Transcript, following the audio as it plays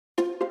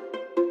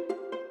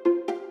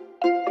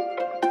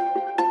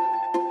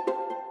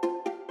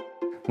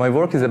My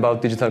work is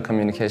about digital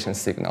communication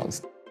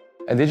signals.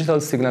 A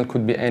digital signal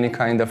could be any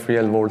kind of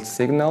real-world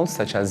signal,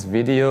 such as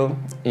video,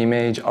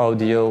 image,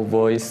 audio,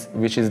 voice,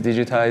 which is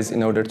digitized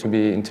in order to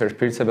be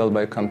interpretable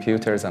by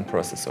computers and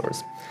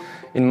processors.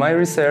 In my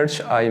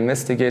research, I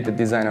investigate the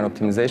design and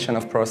optimization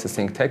of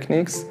processing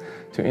techniques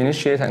to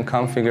initiate and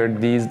configure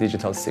these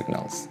digital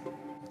signals.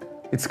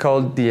 It's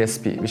called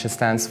DSP, which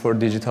stands for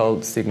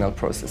Digital Signal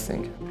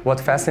Processing. What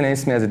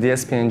fascinates me as a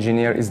DSP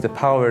engineer is the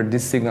power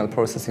this signal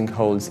processing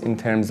holds in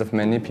terms of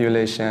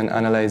manipulation,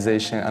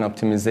 analyzation, and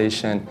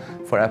optimization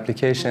for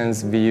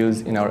applications we use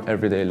in our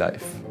everyday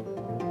life.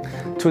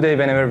 Today,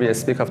 whenever we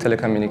speak of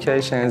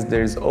telecommunications,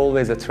 there is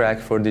always a track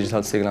for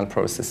digital signal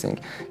processing.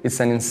 It's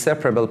an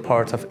inseparable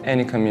part of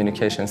any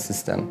communication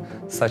system,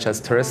 such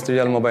as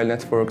terrestrial mobile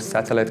networks,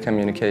 satellite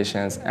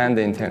communications, and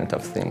the Internet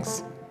of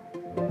Things.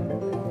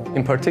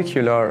 In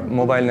particular,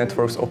 mobile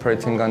networks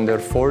operating under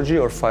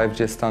 4G or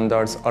 5G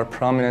standards are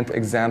prominent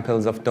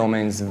examples of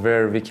domains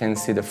where we can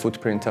see the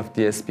footprint of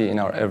DSP in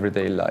our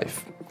everyday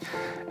life.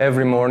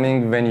 Every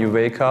morning when you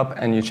wake up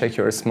and you check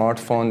your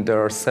smartphone,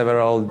 there are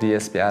several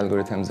DSP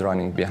algorithms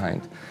running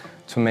behind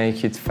to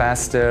make it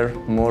faster,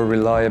 more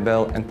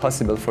reliable, and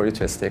possible for you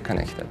to stay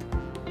connected.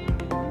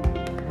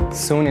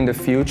 Soon in the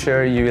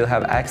future, you will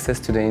have access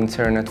to the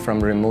internet from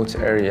remote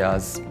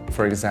areas,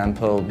 for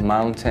example,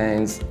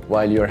 mountains,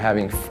 while you're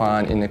having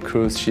fun in a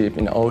cruise ship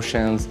in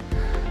oceans,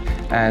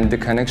 and the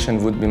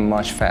connection would be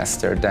much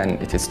faster than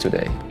it is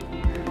today.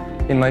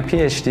 In my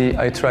PhD,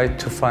 I tried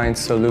to find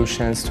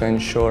solutions to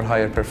ensure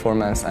higher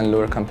performance and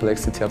lower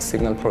complexity of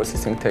signal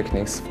processing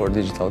techniques for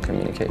digital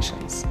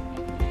communications.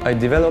 I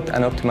developed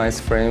an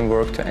optimized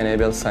framework to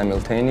enable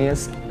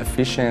simultaneous,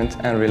 efficient,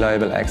 and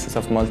reliable access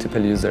of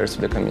multiple users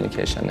to the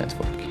communication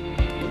network.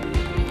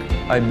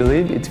 I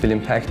believe it will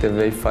impact the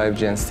way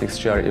 5G and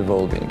 6G are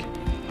evolving.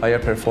 Higher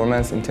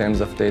performance in terms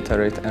of data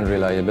rate and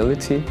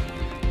reliability,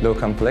 low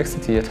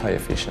complexity yet high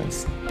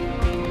efficiency.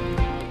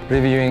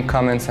 Reviewing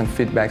comments and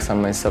feedbacks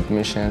on my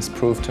submissions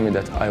proved to me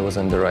that I was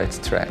on the right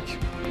track.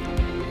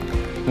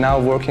 Now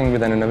working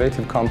with an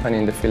innovative company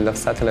in the field of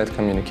satellite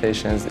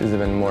communications is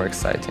even more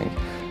exciting,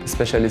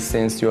 especially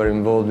since you are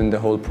involved in the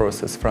whole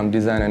process from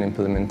design and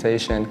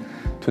implementation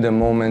to the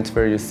moment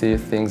where you see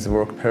things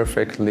work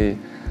perfectly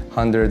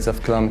hundreds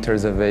of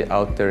kilometers away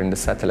out there in the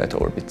satellite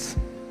orbits.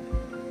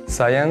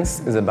 Science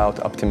is about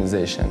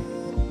optimization.